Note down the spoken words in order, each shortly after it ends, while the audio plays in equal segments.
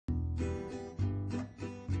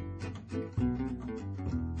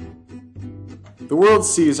The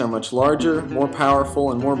world's seas are much larger, more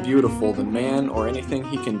powerful, and more beautiful than man or anything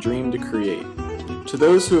he can dream to create. To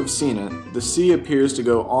those who have seen it, the sea appears to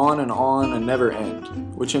go on and never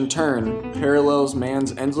end, which in turn parallels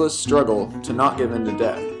man's endless struggle to not give in to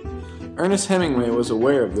death. Ernest Hemingway was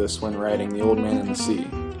aware of this when writing The Old Man and the Sea,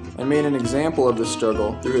 and made an example of this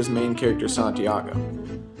struggle through his main character Santiago.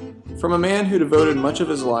 From a man who devoted much of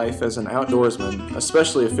his life as an outdoorsman,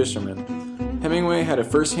 especially a fisherman, Hemingway had a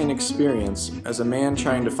first-hand experience as a man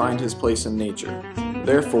trying to find his place in nature.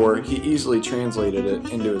 Therefore, he easily translated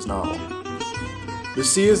it into his novel. The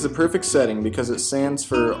sea is the perfect setting because it stands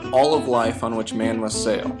for all of life on which man must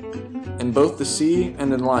sail. In both the sea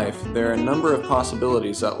and in life, there are a number of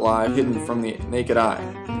possibilities that lie hidden from the naked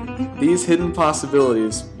eye. These hidden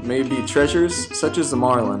possibilities may be treasures, such as the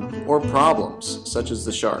marlin, or problems, such as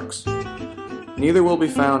the sharks. Neither will be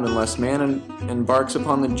found unless man embarks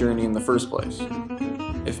upon the journey in the first place.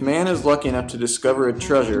 If man is lucky enough to discover a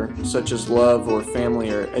treasure, such as love or family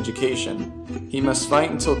or education, he must fight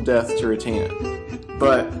until death to retain it.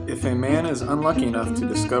 But if a man is unlucky enough to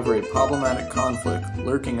discover a problematic conflict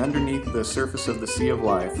lurking underneath the surface of the sea of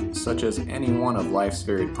life, such as any one of life's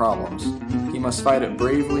varied problems, he must fight it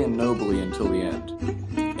bravely and nobly until the end.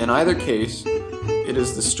 In either case, it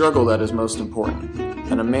is the struggle that is most important,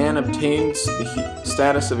 and a man obtains the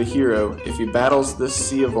status of a hero if he battles this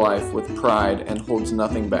sea of life with pride and holds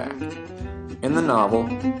nothing back. In the novel,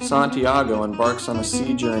 Santiago embarks on a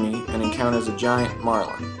sea journey and encounters a giant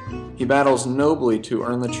marlin. He battles nobly to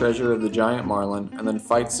earn the treasure of the giant marlin and then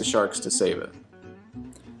fights the sharks to save it.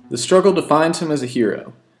 The struggle defines him as a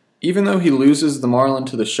hero. Even though he loses the marlin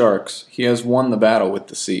to the sharks, he has won the battle with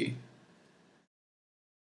the sea.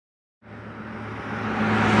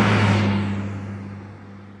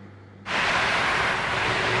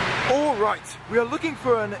 Alright, we are looking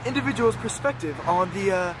for an individual's perspective on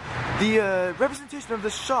the representation of the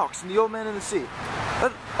sharks in The Old Man and the Sea.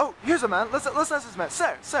 Oh, here's a man. Let's ask this man.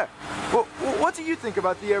 Sir, what do you think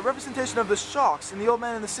about the representation of the sharks in The Old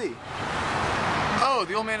Man and the Sea? Oh,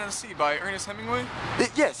 The Old Man and the Sea by Ernest Hemingway?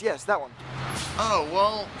 Yes, that one. Oh,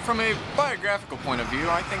 well, from a biographical point of view,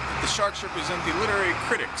 I think that the sharks represent the literary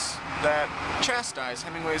critics that chastise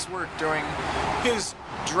Hemingway's work during his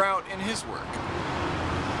drought in his work.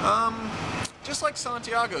 Just like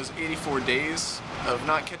Santiago's 84 days of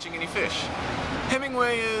not catching any fish,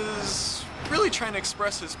 Hemingway is really trying to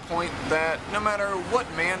express his point that no matter what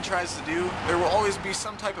man tries to do, there will always be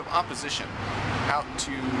some type of opposition out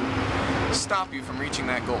to stop you from reaching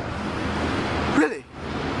that goal. Really?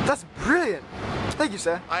 That's brilliant! Thank you,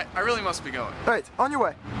 sir. I really must be going. Alright, on your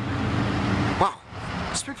way. Wow,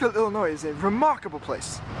 Springfield, Illinois is a remarkable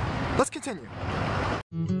place. Let's continue.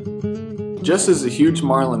 Just as the huge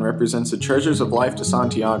marlin represents the treasures of life to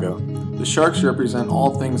Santiago, the sharks represent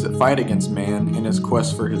all things that fight against man in his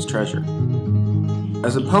quest for his treasure.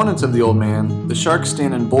 As opponents of the old man, the sharks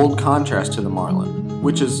stand in bold contrast to the marlin,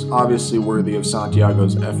 which is obviously worthy of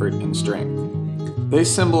Santiago's effort and strength. They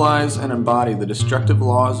symbolize and embody the destructive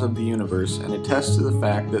laws of the universe and attest to the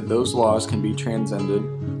fact that those laws can be transcended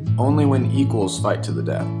only when equals fight to the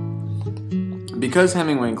death. Because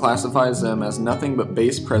Hemingway classifies them as nothing but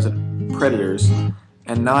base predators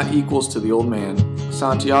and not equals to the old man,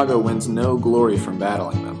 Santiago wins no glory from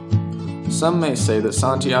battling them. Some may say that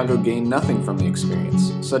Santiago gained nothing from the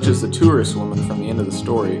experience, such as the tourist woman from the end of the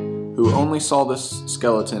story, who only saw this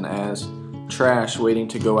skeleton as trash waiting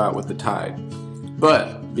to go out with the tide.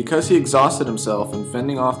 But because he exhausted himself in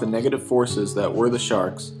fending off the negative forces that were the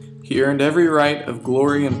sharks, he earned every right of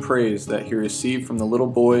glory and praise that he received from the little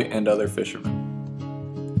boy and other fishermen.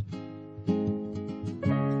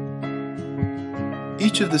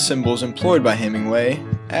 Each of the symbols employed by Hemingway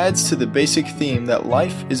adds to the basic theme that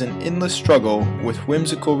life is an endless struggle with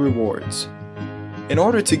whimsical rewards. In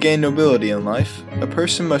order to gain nobility in life, a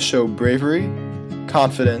person must show bravery,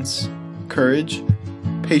 confidence, courage,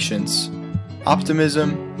 patience,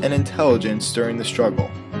 optimism, and intelligence during the struggle.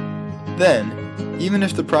 Then, even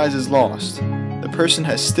if the prize is lost, the person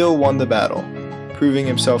has still won the battle, proving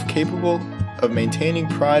himself capable of maintaining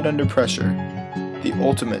pride under pressure, the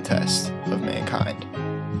ultimate test of mankind.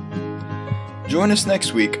 Join us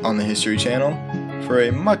next week on the History Channel for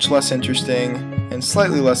a much less interesting and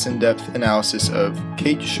slightly less in-depth analysis of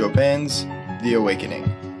Kate Chopin's The Awakening.